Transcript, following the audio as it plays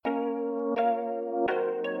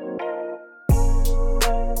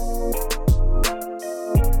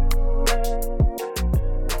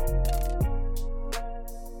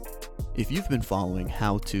If you've been following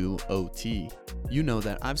How to OT, you know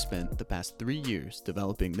that I've spent the past 3 years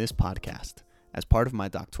developing this podcast as part of my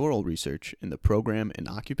doctoral research in the program in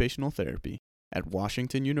occupational therapy at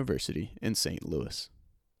Washington University in St. Louis.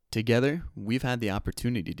 Together, we've had the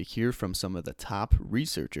opportunity to hear from some of the top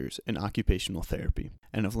researchers in occupational therapy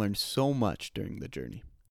and have learned so much during the journey.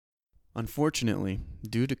 Unfortunately,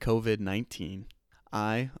 due to COVID-19,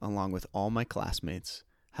 I, along with all my classmates,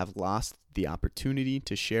 have lost the opportunity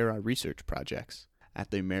to share our research projects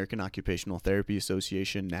at the American Occupational Therapy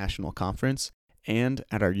Association National Conference and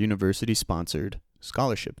at our university-sponsored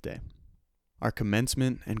Scholarship Day. Our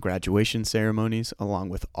commencement and graduation ceremonies, along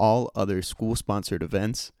with all other school-sponsored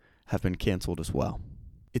events, have been canceled as well.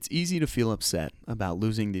 It's easy to feel upset about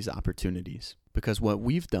losing these opportunities because what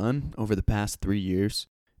we've done over the past 3 years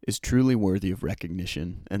is truly worthy of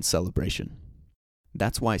recognition and celebration.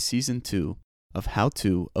 That's why Season 2 of How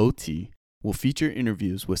to OT will feature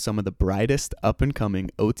interviews with some of the brightest up-and-coming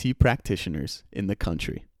OT practitioners in the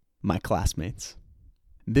country, my classmates.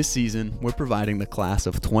 This season, we're providing the class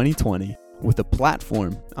of 2020 with a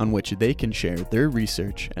platform on which they can share their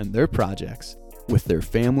research and their projects with their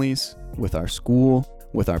families, with our school,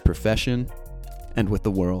 with our profession, and with the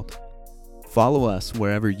world. Follow us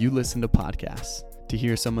wherever you listen to podcasts to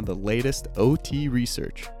hear some of the latest OT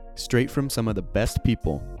research straight from some of the best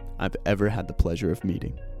people I've ever had the pleasure of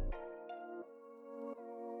meeting.